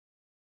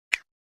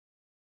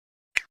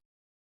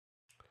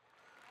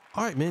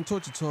All right, man,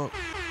 Torture Talk.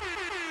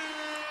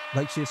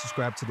 Like, share,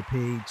 subscribe to the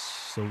page.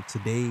 So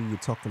today we're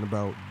talking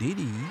about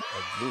Diddy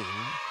again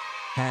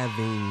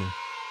having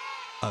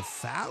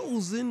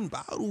 1,000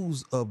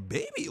 bottles of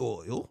baby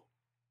oil.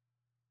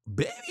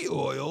 Baby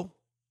oil?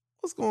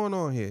 What's going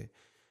on here?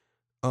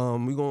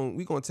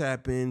 We're gonna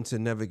tap into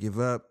Never Give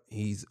Up.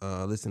 He's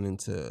listening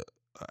to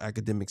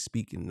academic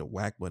speaking to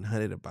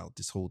WACK100 about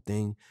this whole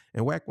thing,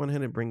 and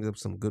WACK100 brings up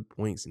some good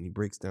points and he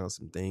breaks down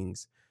some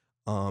things.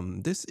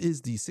 This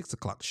is the 6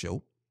 o'clock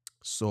show,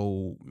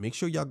 so make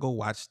sure y'all go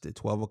watch the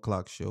 12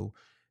 o'clock show.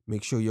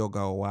 Make sure y'all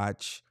go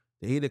watch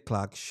the 8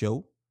 o'clock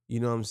show. You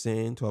know what I'm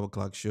saying? 12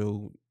 o'clock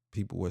show.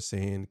 People were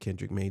saying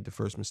Kendrick made the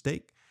first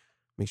mistake.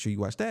 Make sure you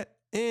watch that,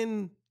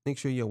 and make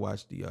sure you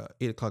watch the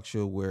 8 o'clock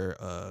show where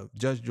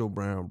Judge Joe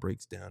Brown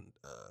breaks down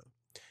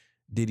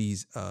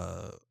Diddy's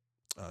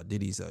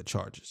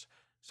charges.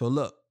 So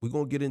look, we're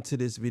going to get into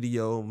this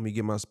video. Let me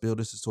get my spiel.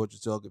 This is Torture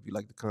Talk. If you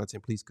like the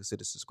content, please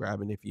consider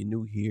subscribing. If you're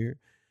new here,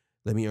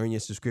 let me earn your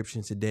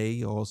subscription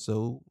today.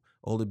 Also,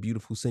 all the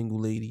beautiful single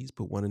ladies,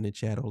 put one in the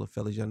chat. All the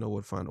fellas, y'all know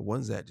where to find the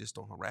ones at. Just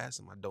don't harass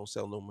them. I don't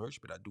sell no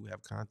merch, but I do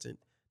have content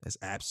that's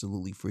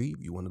absolutely free.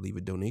 If you want to leave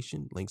a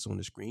donation, links on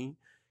the screen.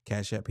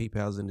 Cash App,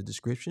 PayPal's in the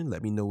description.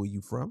 Let me know where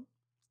you from.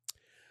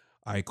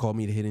 All right, call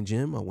me the Hidden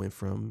Gem. I went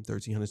from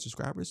 1,300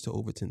 subscribers to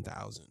over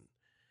 10,000.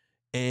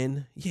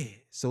 And yeah,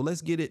 so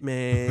let's get it,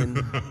 man.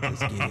 Let's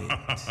get it.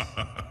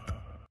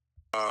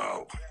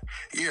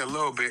 Yeah, a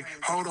little bit.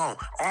 Hold on.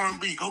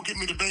 R&B, go get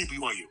me the baby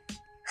oil.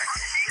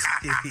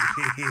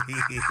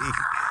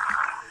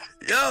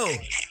 Yo,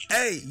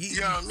 hey.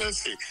 Yo,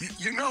 listen.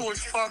 You know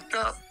what's fucked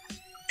up?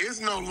 There's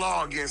no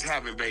law against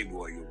having baby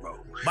oil, bro.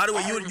 By the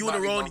way, you in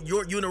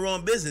the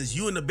wrong business.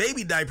 You in the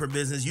baby diaper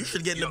business. You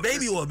should get in the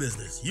baby oil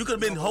business. You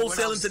could have been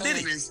wholesaling to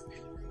Diddy.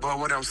 But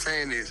what I'm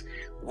saying is,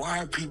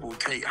 why people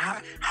take,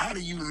 how do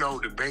you know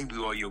the baby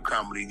oil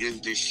company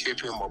didn't just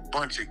ship him a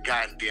bunch of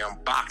goddamn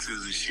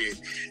boxes of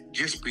shit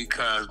just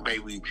because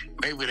maybe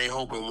they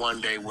hoping one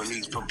day when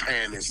he's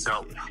preparing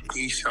himself,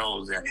 he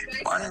shows that.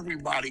 Why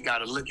everybody got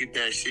to look at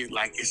that shit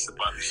like it's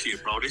about the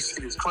shit, bro? This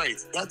shit is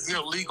crazy. That's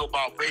illegal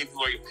about baby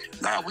oil.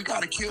 Nah, we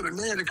got to kill the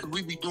narrative because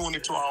we be doing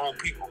it to our own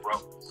people, bro.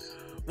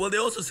 Well, they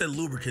also said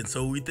lubricant,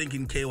 so we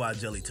thinking KY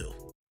jelly too.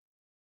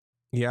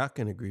 Yeah, I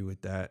can agree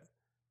with that.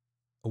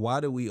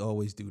 Why do we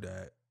always do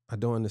that? I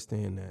don't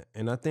understand that.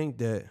 And I think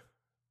that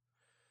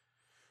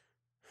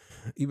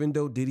even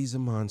though Diddy's a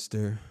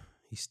monster,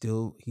 he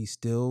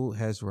still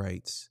has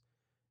rights.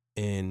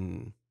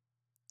 And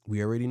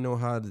we already know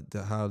how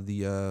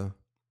the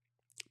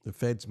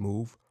feds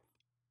move.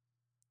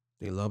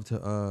 They love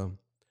to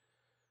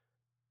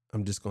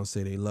I'm just gonna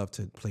say they love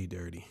to play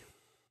dirty.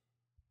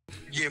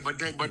 Yeah, but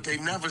they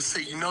never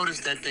say. You notice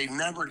that they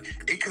never.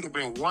 It could have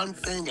been one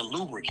thing, a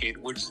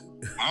lubricant, which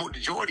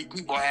majority of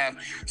people have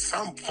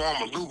some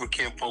form of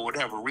lubricant for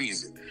whatever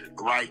reason,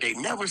 right? They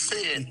never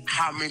said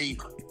how many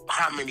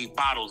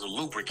bottles of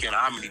lubricant, or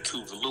how many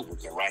tubes of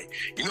lubricant, right?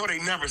 You know, they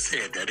never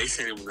said that. They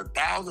said it was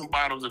 1,000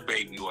 bottles of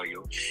baby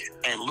oil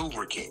and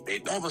lubricant. They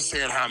never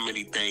said how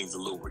many things of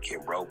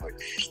lubricant, bro. But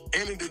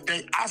end of the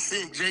day, I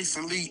sent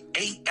Jason Lee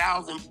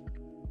 8,000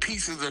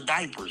 pieces of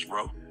diapers,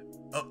 bro.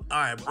 Oh, all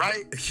right,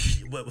 right?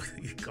 But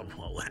come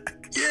on,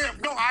 Wack. Yeah,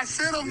 no, I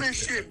sent him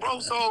this shit, bro.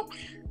 So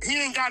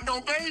he ain't got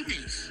no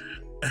babies.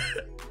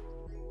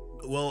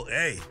 Well,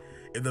 hey,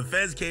 if the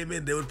feds came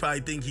in, they would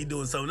probably think he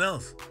doing something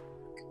else.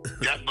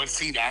 Yeah, but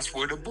see, that's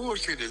where the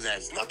bullshit is at.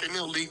 There's nothing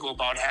illegal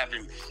about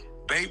having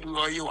baby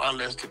oil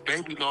unless the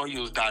baby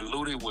oil is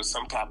diluted with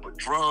some type of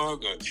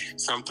drug or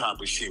some type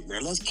of shit,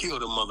 man. Let's kill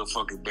the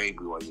motherfucking baby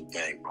oil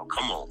thing, bro.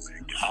 Come on,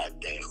 man. God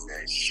damn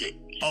that shit.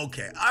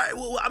 Okay. All right.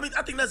 Well, I mean,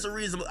 I think that's a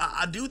reasonable.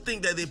 I do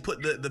think that they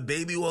put the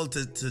baby oil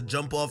to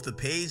jump off the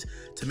page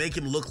to make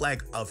him look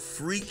like a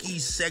freaky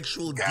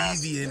sexual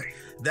deviant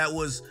that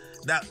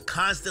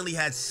constantly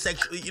had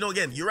sexual. You know,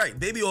 again, you're right.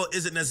 Baby oil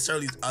isn't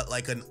necessarily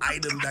like an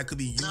item that could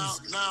be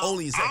used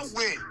only in sex. I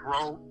went,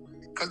 bro,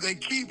 because they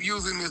keep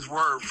using this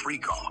word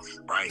freak off,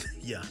 right?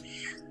 Yeah.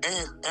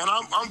 And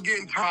I'm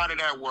getting tired of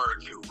that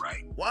word too,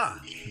 right? Why?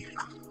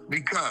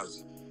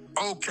 Because,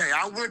 okay,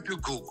 I went to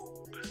Google.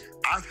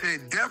 I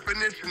said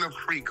definition of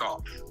freak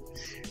off,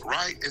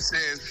 right? It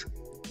says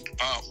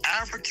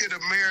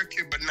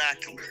African-American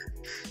vernacular,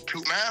 to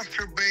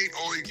masturbate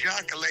or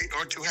ejaculate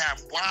or to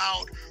have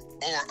wild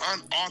or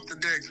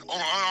unorthodox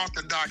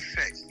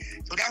sex.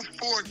 So that's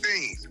 4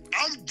 things.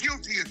 I'm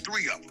guilty of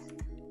 3 of them.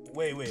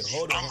 Wait,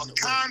 hold on. I'm a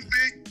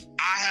convict.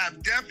 I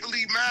have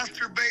definitely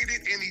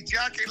masturbated and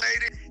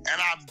ejaculated,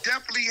 and I've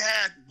definitely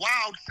had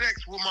wild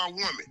sex with my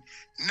woman.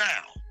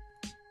 Now,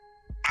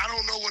 I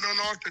don't know what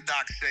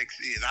unorthodox sex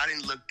is. I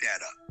didn't look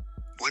that up.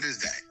 What is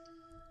that?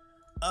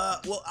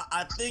 Well,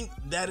 I think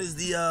that is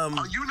the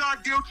Are you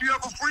not guilty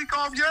of a freak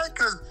off yet?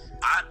 Because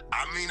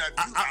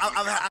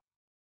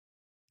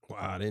Wow,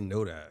 I didn't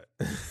know that.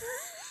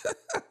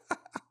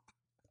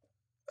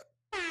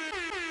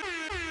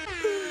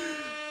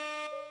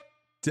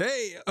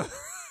 Damn.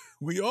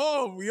 We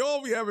all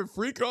be having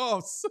freak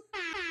offs.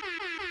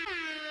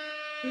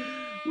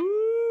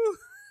 Woo.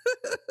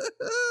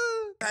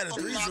 had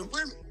a threesome.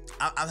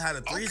 I've had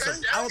a threesome.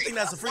 Okay, I don't think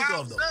that's a freak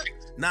off though.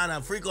 Nah,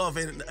 freak off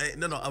ain't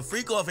no. A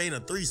freak off ain't a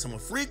threesome. A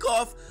freak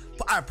off.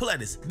 All right, pull at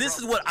this. This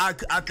is what I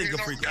think a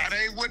freak off. That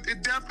ain't what the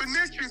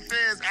definition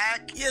says,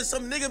 Ack. Yeah,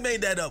 some nigga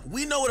made that up.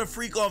 We know what a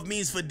freak off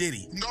means for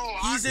Diddy. No,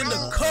 he's in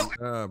the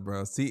cook.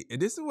 Bro, see,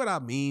 this is what I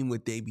mean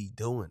what they be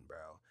doing, bro.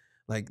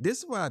 Like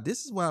this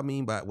is what I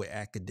mean by what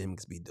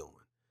academics be doing.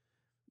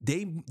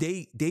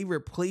 They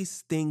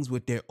replace things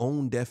with their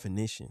own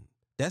definition.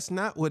 That's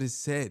not what it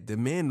said. The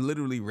man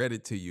literally read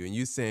it to you, and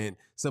you saying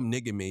some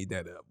nigga made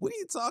that up. What are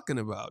you talking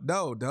about?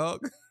 No,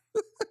 dog.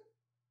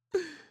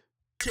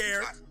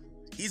 Chair.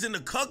 He's in the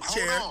cuck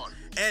chair,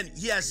 and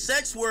he has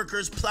sex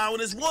workers plowing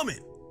his woman.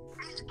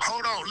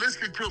 Hold on,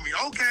 listen to me.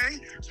 Okay,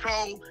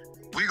 so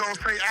we gonna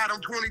say Adam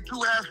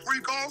 22 has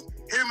freak off.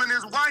 Him and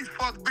his wife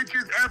fuck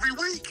bitches every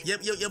week.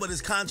 Yep, but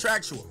it's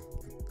contractual.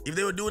 If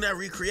they were doing that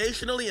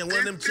recreationally and one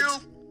of them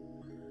chicks.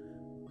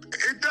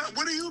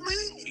 What do you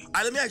mean? All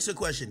right, let me ask you a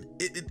question.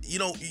 You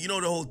know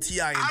the whole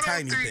T.I. and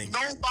Tiny thing.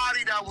 I don't think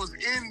nobody that was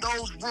in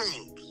those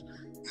rooms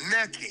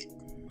naked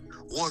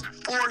was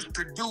forced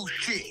to do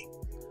shit.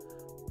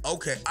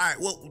 Okay, all right.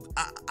 Well,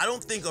 I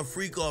don't think a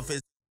freak off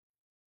is.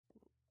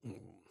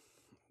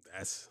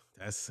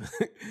 That's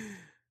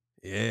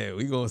yeah.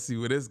 We gonna see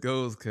where this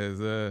goes,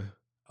 cause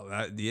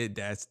yeah,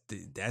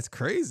 that's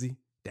crazy.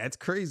 That's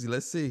crazy.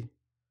 Let's see.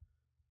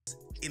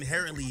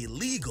 Inherently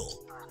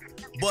illegal,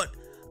 but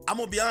I'm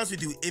gonna be honest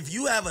with you. If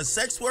you have a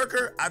sex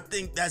worker, I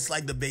think that's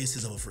like the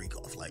basis of a freak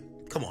off. Like,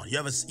 come on,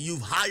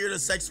 you've hired a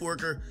sex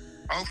worker.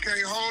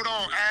 Okay, hold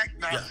on, Act.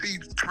 Now, see,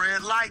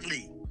 tread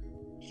lightly,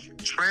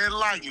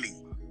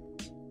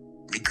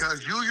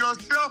 because you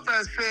yourself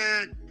has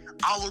said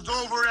I was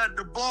over at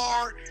the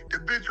bar. The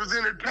bitch was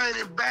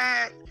entertaining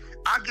bad.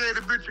 I gave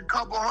the bitch a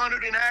couple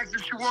hundred and asked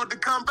if she wanted to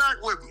come back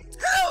with me.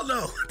 Hell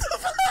no.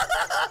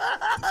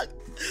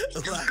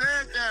 You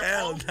said that,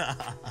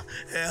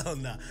 Hell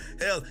nah.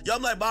 Hell, yo,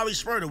 I'm like Bobby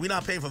Schmurder. We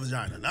not paying for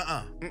vagina.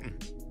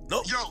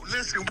 Nope. Yo,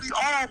 listen, we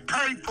all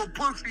pay for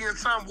pussy in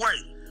some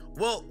way.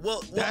 Well,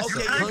 that's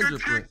okay.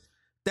 100%.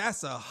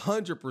 That's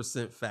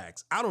 100%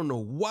 facts. I don't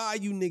know why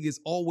you niggas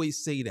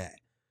always say that.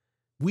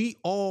 We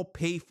all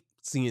pay for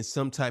in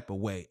some type of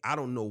way. I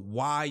don't know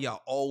why y'all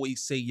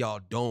always say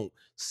y'all don't.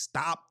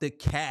 Stop the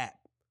cap.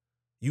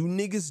 You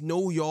niggas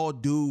know y'all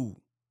do.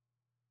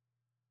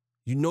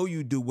 You know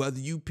you do, whether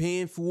you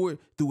paying for it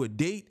through a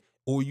date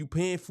or you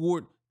paying for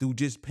it through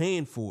just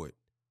paying for it.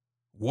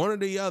 One or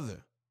the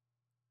other.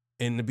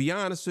 And to be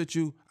honest with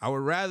you, I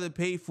would rather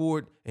pay for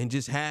it and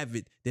just have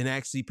it than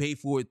actually pay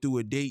for it through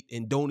a date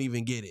and don't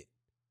even get it.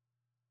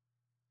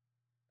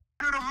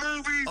 To the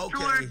movies,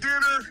 to a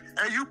dinner,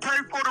 and you pay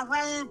for the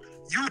room,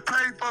 you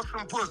pay for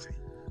some pussy.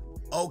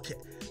 Okay.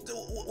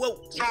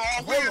 Well, so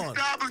are we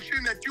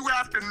establishing that you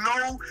have to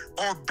know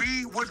or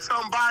be with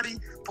somebody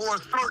for a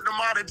certain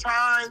amount of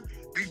time?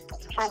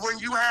 So when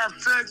you have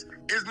sex,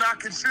 it's not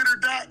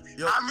considered that?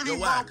 How many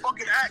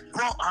motherfucking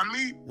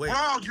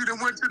bros you done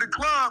went to the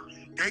club,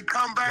 they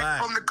come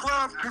back from the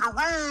club to the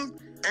room,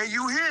 and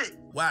you hit.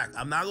 Whack,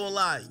 I'm not gonna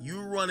lie.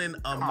 You running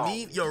a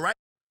mean, you're right.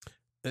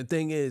 The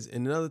thing is,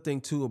 and another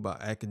thing too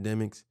about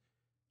academics,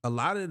 a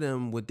lot of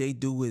them, what they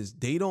do is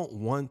they don't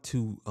want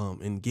to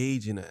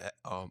engage in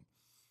a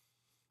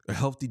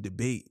healthy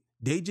debate.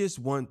 They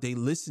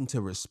listen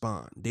to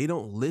respond. They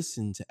don't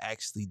listen to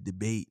actually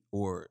debate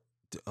or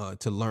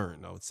to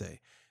learn, I would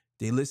say.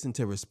 They listen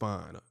to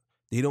respond.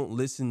 They don't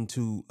listen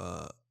to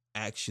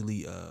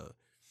actually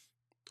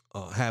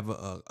have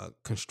a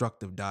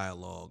constructive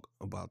dialogue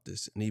about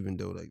this. And even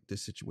though like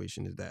this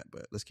situation is that,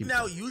 but let's keep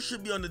now going. You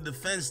should be on the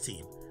defense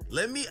team.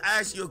 Let me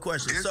ask you a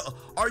question. So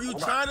are you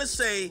trying to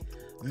say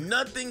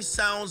nothing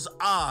sounds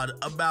odd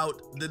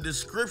about the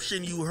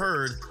description you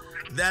heard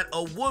that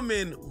a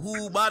woman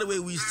who, by the way,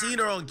 we've seen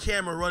her on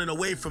camera running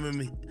away from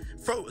him,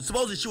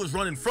 supposedly she was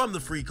running from the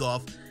freak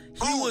off.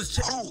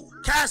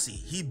 Cassie.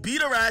 He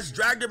beat her ass,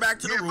 dragged her back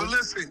to the room. But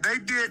listen, they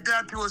did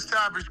that to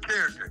establish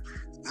character.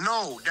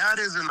 No, that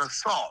is an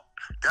assault.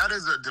 That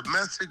is a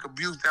domestic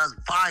abuse. That's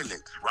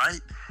violence,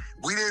 right?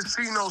 We didn't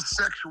see no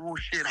sexual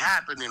shit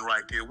happening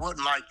right there. It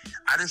wasn't like,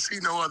 I didn't see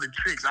no other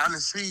tricks. I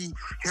didn't see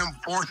him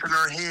forcing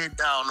her head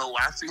down. No,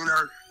 I seen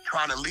her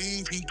trying to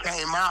leave. He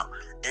came out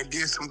and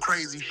did some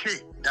crazy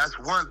shit. That's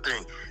one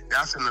thing.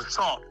 That's an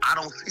assault. I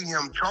don't see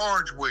him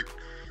charged with,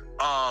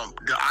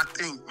 I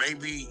think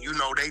maybe,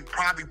 they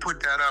probably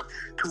put that up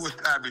to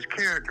establish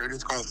character.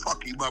 It's going to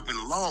fuck him up in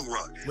the long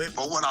run.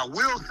 But what I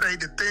will say,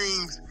 the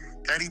things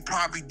that he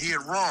probably did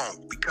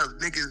wrong, because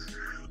niggas,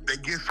 they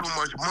get so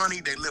much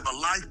money, they live a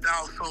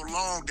lifestyle so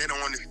long, they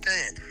don't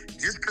understand.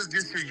 Just because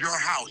this is your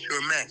house,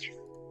 your mansion,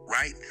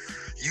 right?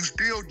 You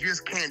still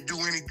just can't do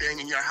anything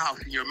in your house,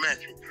 in your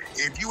mansion.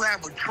 If you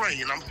have a tray,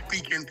 and I'm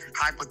speaking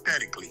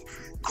hypothetically,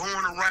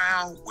 going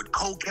around with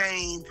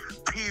cocaine,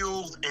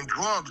 pills, and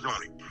drugs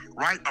on it,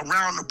 right,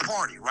 around the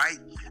party, right?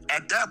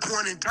 At that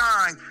point in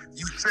time,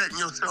 you setting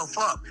yourself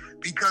up,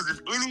 because if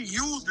any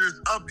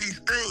users of these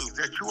things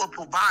that you are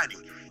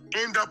providing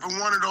end up in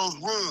one of those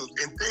rooms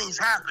and things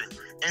happen,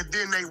 and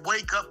then they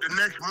wake up the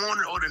next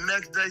morning or the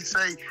next day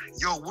say,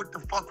 yo, what the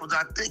fuck was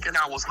I thinking?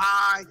 I was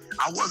high.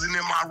 I wasn't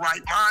in my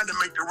right mind to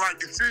make the right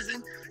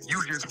decision.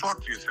 You just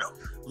fucked yourself.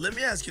 Let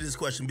me ask you this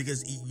question,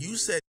 because you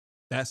said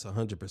that's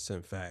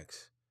 100%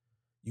 facts.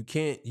 You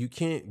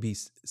can't be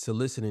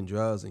soliciting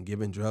drugs and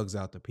giving drugs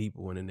out to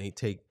people, and then they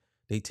take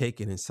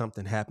it and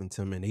something happened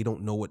to them and they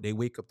don't know what. They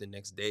wake up the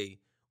next day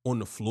on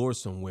the floor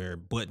somewhere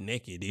butt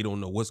naked. They don't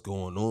know what's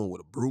going on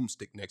with a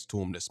broomstick next to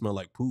them that smell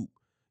like poop.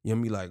 You know what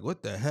I mean? Like,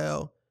 what the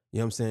hell? You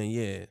know what I'm saying?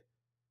 Yeah.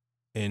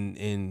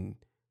 And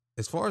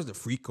as far as the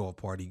freak off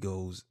party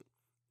goes,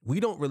 we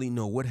don't really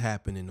know what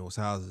happened in those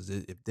houses.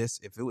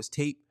 If it was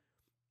taped,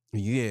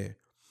 yeah.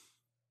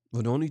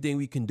 But the only thing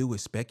we can do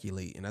is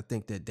speculate. And I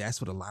think that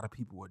that's what a lot of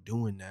people are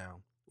doing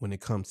now when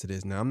it comes to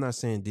this. Now, I'm not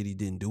saying Diddy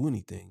didn't do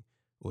anything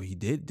or he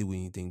did do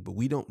anything, but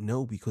we don't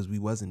know because we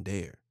wasn't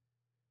there.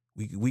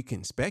 We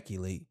can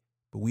speculate,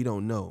 but we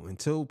don't know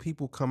until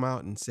people come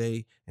out and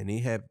say, and they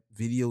have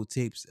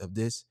videotapes of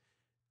this.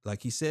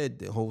 Like he said,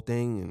 the whole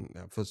thing,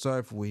 and I feel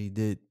sorry for what he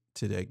did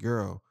to that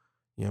girl.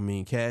 You know what I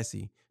mean?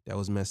 Cassie, that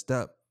was messed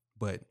up,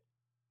 but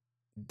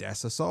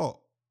that's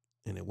assault.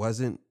 And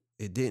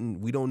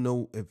we don't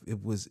know if it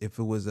was,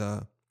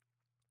 I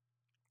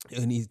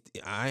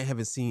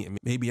haven't seen,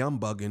 maybe I'm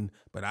bugging,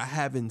 but I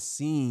have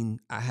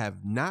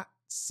not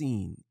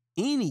seen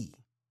any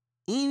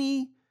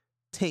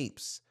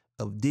tapes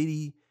of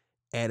Diddy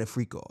at a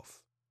freak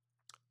off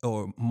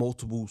or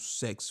multiple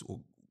sex or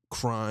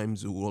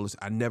crimes or all this.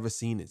 I never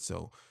seen it.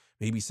 So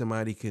maybe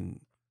somebody can,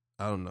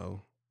 I don't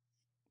know,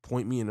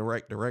 point me in the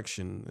right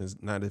direction. It's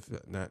not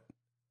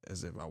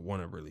as if I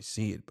want to really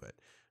see it, but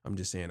I'm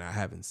just saying I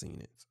haven't seen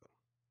it. So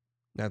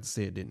not to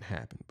say it didn't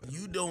happen, but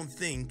you don't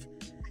think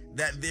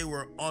that there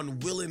were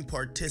unwilling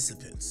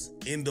participants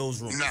in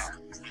those rooms? No.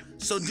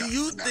 So do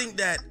you think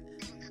that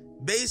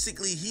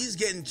basically he's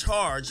getting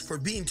charged for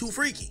being too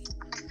freaky?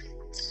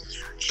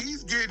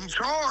 He's getting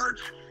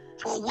charged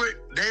for what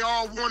they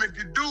all wanted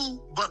to do,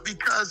 but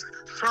because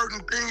certain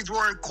things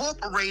were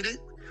incorporated,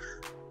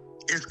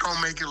 it's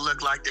gonna make it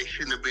look like they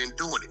shouldn't have been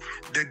doing it.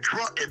 The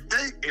drug, if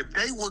they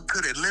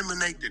could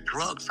eliminate the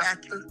drug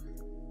factor,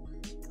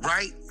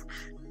 right?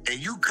 And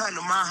you come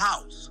to my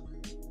house,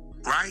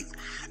 right?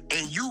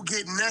 And you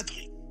get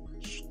naked,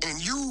 and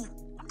you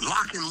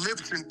locking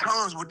lips and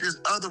tongues with this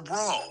other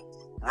broad,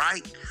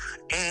 right?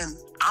 And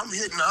I'm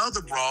hitting the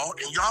other broad,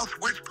 and y'all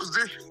switch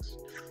positions.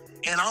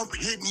 And I'm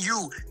hitting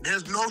you.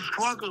 There's no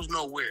struggles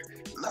nowhere.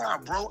 Nah,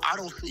 bro, I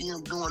don't see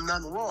him doing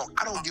nothing wrong.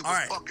 I don't give a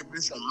fuck if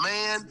it's a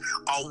man,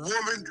 a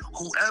woman,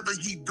 whoever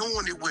he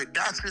doing it with.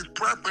 That's his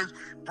preference.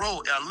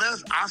 Bro,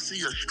 unless I see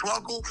a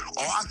struggle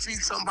or I see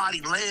somebody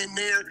laying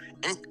there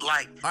and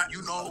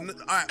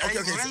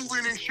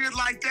moving and shit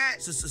like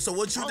that. So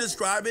what you're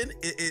describing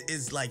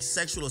is like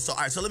sexual assault.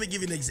 All right, so let me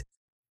give you an example.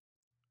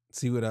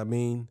 See what I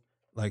mean?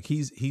 Like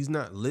he's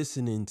not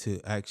listening to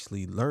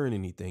actually learn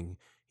anything.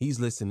 He's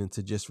listening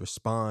to just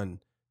respond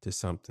to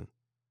something.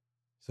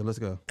 So let's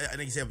go. An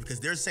example,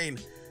 because they're saying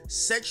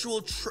sex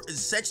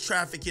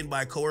trafficking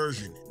by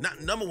coercion.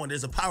 Not number one,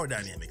 there's a power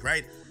dynamic,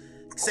 right?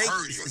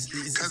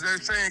 Because they're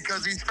saying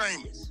because he's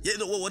famous. Yeah,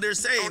 no, what they're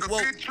saying. So the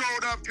bitch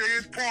showed up to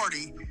his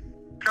party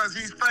because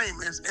he's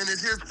famous, and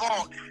it's his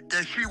fault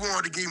that she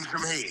wanted to give him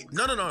some head.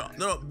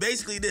 No.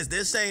 Basically,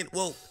 they're saying,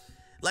 well,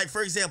 like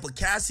for example,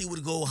 Cassie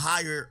would go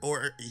hire,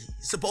 or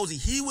supposedly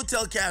he would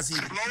tell Cassie.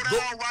 Slow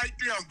down right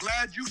there. I'm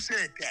glad you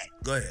said that.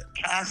 Go ahead.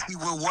 Cassie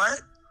would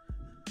what?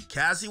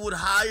 Cassie would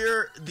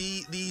hire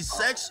the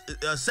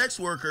sex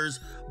workers,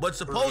 but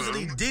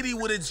supposedly Diddy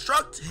would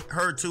instruct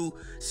her to,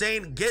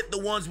 saying, get the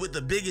ones with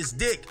the biggest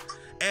dick.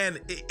 And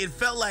it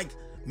felt like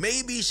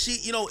maybe she,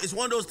 it's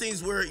one of those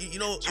things where, So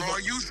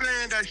are you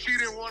saying that she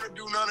didn't want to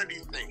do none of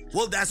these things?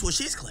 Well, that's what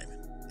she's claiming.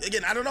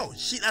 Again, I don't know.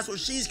 That's what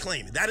she's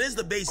claiming. That is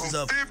the basis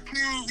of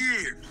 15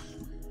 years.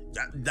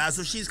 That's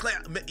what she's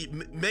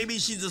claiming. Maybe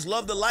she just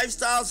loved the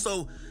lifestyle,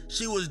 so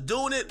she was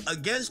doing it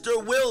against her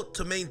will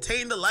to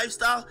maintain the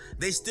lifestyle.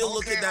 They still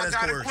look at that as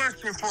coercion. I got a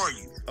question for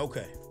you.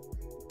 Okay.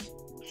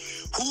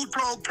 Who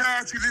told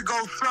Cassie to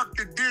go suck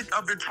the dick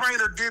of the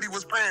trainer Diddy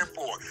was paying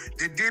for?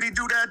 Did Diddy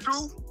do that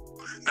too?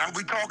 Now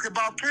we talking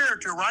about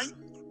character, right?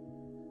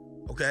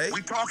 Okay.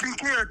 We talking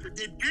character.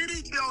 Did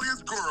Diddy tell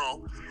his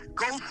girl,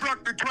 go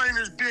suck the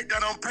trainer's dick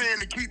that I'm paying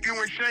to keep you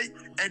in shape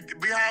and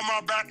behind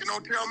my back and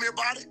don't tell me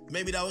about it?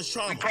 Maybe that was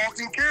trauma. We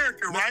talking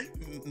character, right?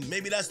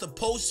 Maybe that's the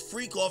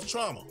post-freak-off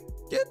trauma.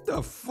 Get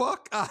the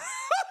fuck out.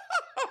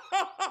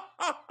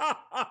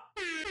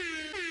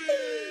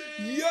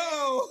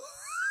 Yo.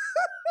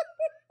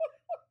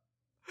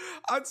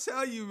 I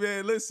tell you,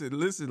 man,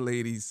 listen,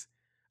 ladies.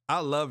 I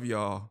love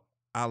y'all.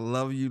 I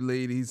love you,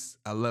 ladies.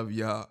 I love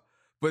y'all.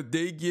 But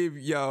they give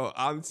y'all,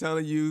 I'm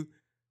telling you,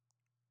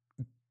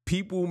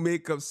 people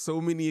make up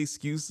so many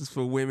excuses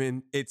for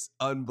women. It's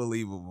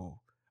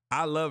unbelievable.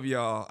 I love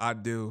y'all. I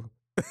do.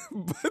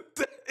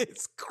 But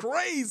it's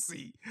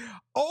crazy.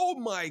 Oh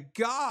my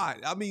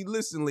God. I mean,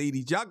 listen,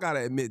 ladies, y'all got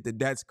to admit that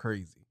that's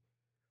crazy.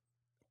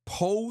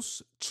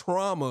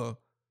 Post-trauma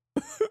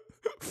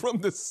from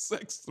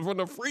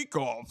the freak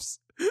offs.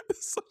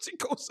 So she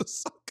goes to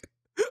suck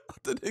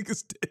the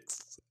niggas'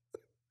 dicks.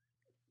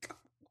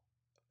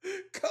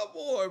 Come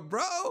on,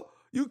 bro.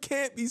 You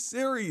can't be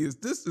serious.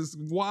 This is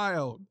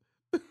wild.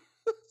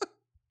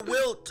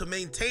 Will to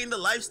maintain the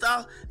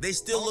lifestyle, they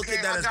still look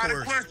at that as coercion. I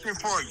got a question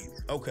for you.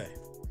 Okay.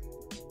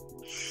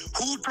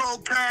 Who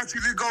told Cassie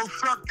to go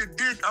suck the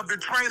dick of the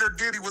trainer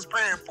Diddy was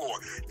paying for?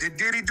 Did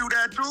Diddy do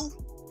that too?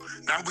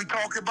 Now we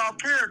talking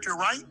about character,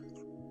 right?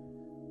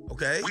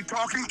 Okay. We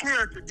talking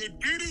character. Did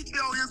Diddy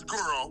tell his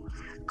girl,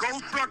 go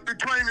suck the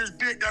trainer's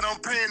dick that I'm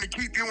paying to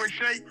keep you in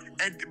shape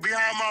and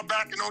behind my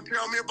back and don't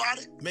tell me about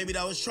it? Maybe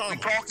that was trauma. We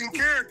talking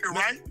character,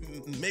 right?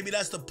 Maybe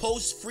that's the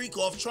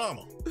post-freak-off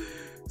trauma.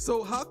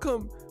 So how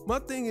come, my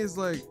thing is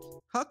like,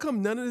 how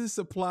come none of this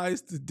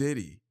applies to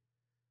Diddy?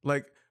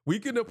 Like, we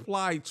can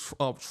apply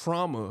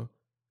trauma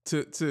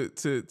to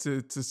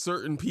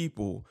certain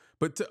people,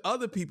 but to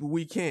other people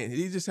we can't.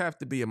 They just have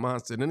to be a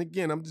monster. And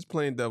again, I'm just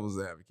playing devil's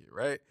advocate,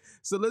 right?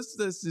 So let's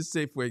just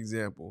say, for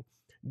example,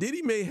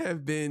 Diddy may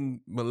have been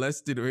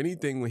molested or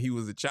anything when he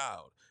was a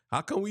child.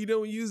 How come we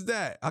don't use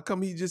that? How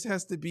come he just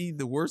has to be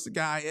the worst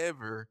guy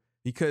ever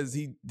because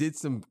he did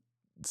some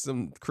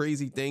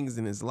crazy things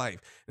in his life?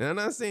 And I'm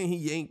not saying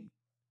he ain't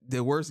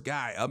the worst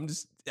guy. I'm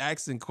just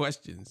asking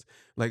questions.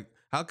 Like,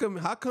 how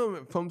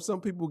come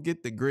some people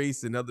get the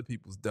grace and other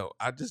people's don't?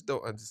 I just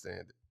don't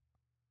understand it.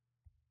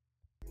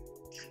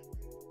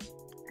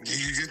 Did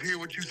you just hear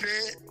what you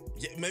said?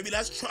 Yeah, maybe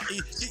that's trauma.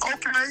 Okay.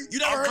 You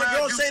never heard a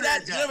girl say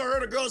that? You never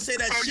heard a girl say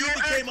that so she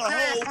became a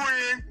hoe?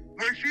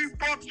 When she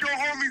fucked your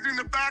homies in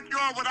the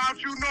backyard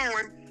without you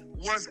knowing,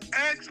 was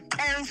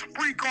ex-post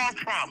freak-off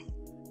trauma.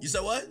 You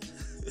said what?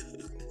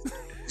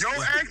 Your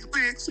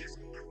ex-bitch,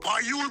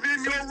 while you was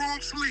in your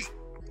room sleep,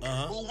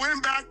 who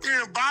went back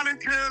there and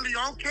voluntarily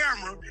on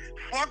camera,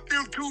 fucked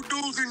them two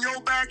dudes in your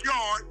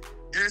backyard,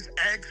 is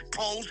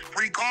ex-post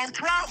freak-off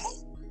trauma.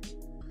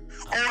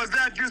 Or is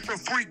that just a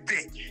freak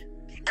bitch?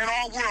 In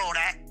our world,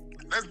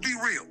 let's be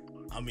real.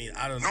 I mean,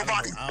 I don't know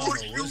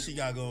what she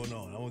got going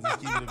on. I want to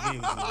keep it a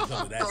beam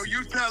with that. So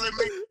you telling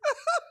me?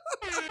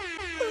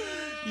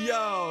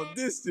 Yo,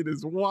 this shit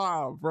is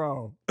wild,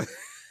 bro.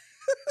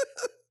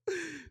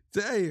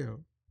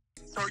 Damn.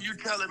 So you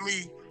telling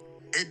me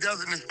it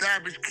doesn't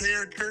establish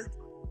character?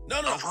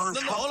 No, hold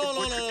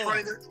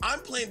on. I'm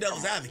playing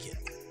devil's advocate.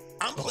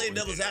 I'm playing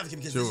devil's advocate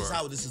because this is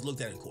how this is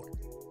looked at in court.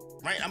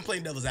 Right? I'm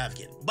playing devil's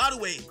advocate. By the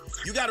way,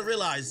 you got to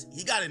realize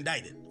he got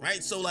indicted,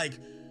 right? So, like,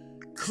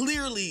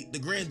 clearly the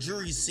grand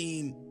jury's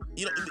seen,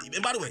 you know,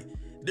 and by the way,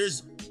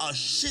 there's a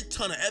shit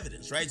ton of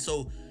evidence, right?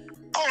 So.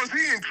 Oh, is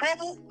he in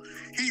trouble?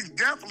 He's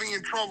definitely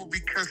in trouble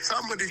because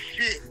some of the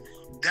shit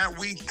that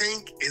we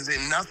think is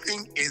in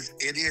nothing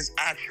it is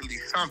actually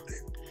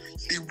something.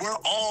 See, we're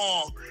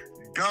all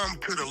dumb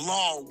to the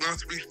law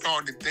once we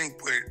start to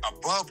think we're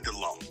above the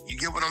law. You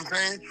get what I'm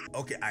saying?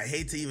 Okay, I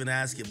hate to even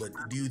ask it, but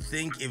do you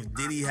think if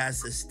Diddy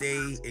has to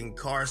stay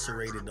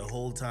incarcerated the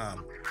whole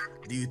time,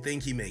 do you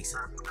think he makes it?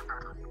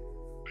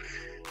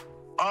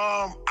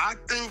 I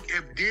think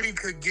if Diddy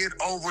could get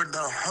over the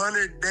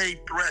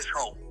 100-day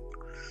threshold,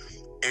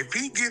 if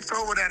he gets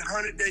over that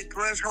 100-day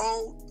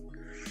threshold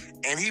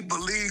and he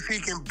believes he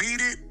can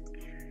beat it,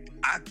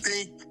 I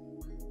think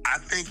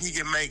he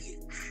can make it.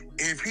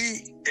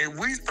 If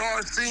we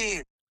start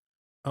seeing,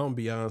 I'm gonna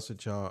be honest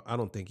with y'all, I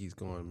don't think he's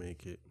gonna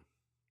make it.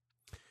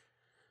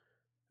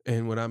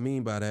 And what I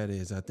mean by that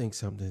is I think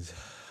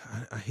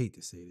I hate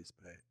to say this,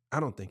 but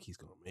I don't think he's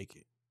gonna make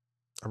it.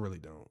 I really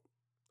don't.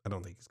 I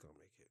don't think he's gonna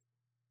make it.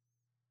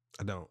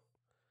 I don't.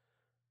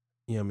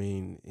 You know what I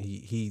mean?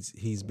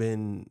 He's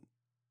been,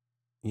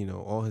 you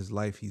know, all his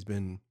life he's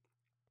been.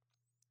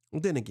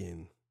 Then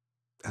again,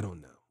 I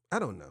don't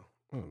know.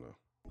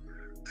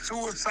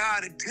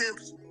 Suicide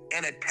attempts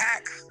and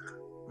attacks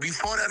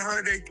before that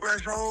 100-day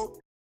threshold.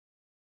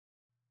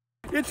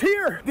 It's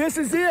here. This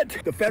is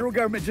it. The federal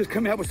government just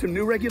come out with some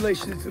new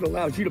regulations that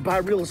allows you to buy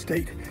real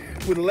estate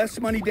with less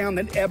money down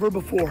than ever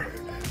before.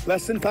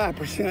 Less than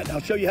 5%. I'll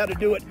show you how to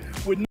do it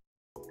with.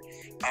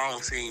 I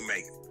don't see him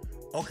make it.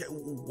 Okay,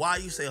 why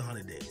you say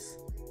 100 days?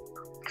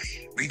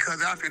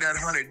 Because after that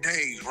 100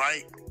 days,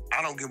 right,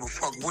 I don't give a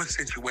fuck what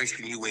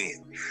situation you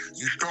in.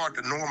 You start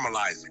to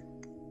normalize it.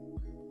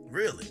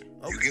 Really?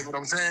 Okay. You get what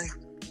I'm saying?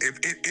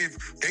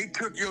 If they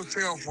took your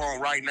cell phone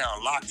right now,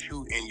 locked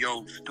you in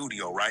your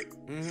studio, right?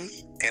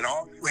 Mm-hmm. And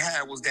all you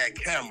had was that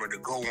camera to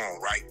go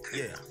on, right?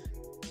 Yeah.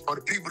 For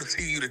the people to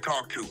see you to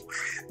talk to.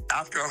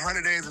 After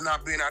 100 days of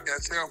not being out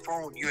that cell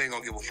phone, you ain't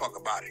gonna give a fuck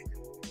about it.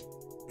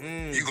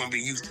 You're gonna be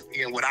used to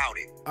being without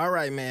it. All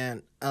right,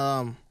 man.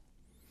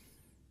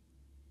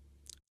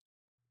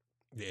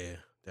 Yeah,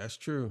 that's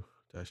true.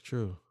 That's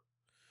true.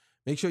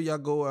 Make sure y'all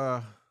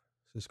go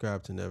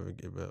subscribe to Never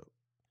Give Up.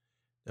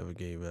 Never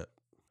Gave Up.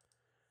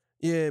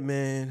 Yeah,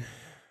 man.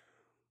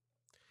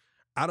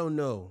 I don't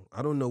know.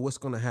 I don't know what's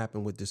gonna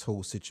happen with this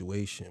whole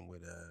situation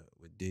with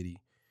Diddy.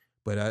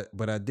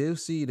 But I do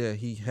see that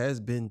he has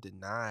been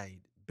denied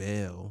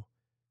bail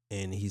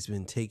and he's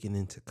been taken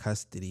into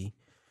custody.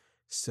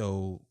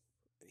 So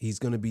he's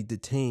going to be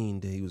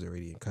detained. He was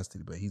already in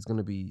custody, but he's going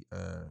to be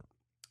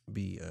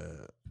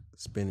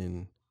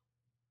spending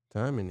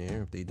time in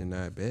there if they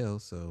deny bail.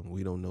 So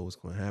we don't know what's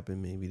going to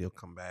happen. Maybe they'll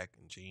come back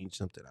and change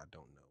something. I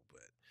don't know.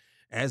 But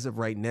as of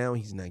right now,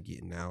 he's not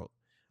getting out.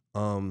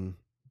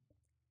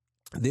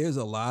 There's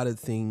a lot of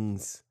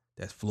things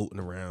that's floating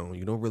around.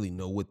 You don't really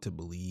know what to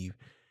believe.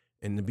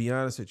 And to be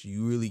honest with you,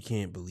 you really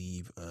can't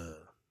believe the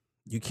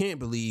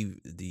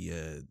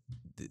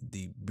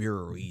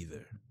Bureau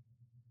either,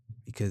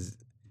 because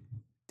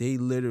they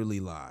literally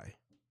lie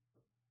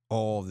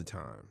all the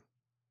time,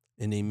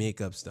 and they make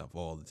up stuff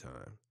all the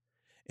time,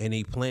 and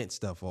they plant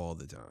stuff all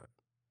the time.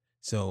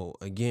 So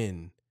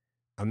again,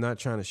 I'm not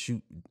trying to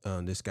shoot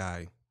this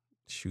guy,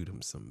 shoot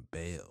him some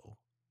bail,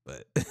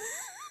 but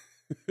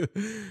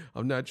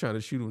I'm not trying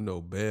to shoot him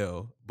no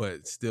bail,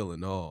 but still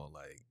in all,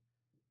 like,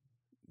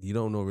 you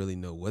don't really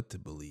know what to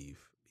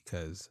believe,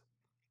 because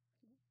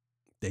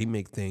they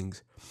make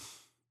things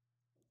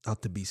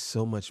out to be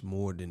so much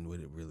more than what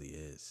it really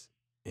is.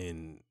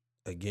 And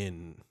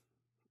again,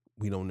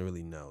 we don't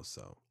really know.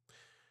 So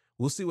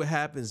we'll see what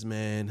happens,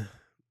 man.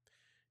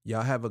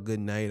 Y'all have a good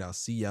night. I'll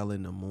see y'all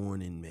in the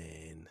morning,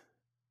 man.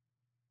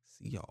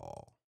 See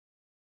y'all.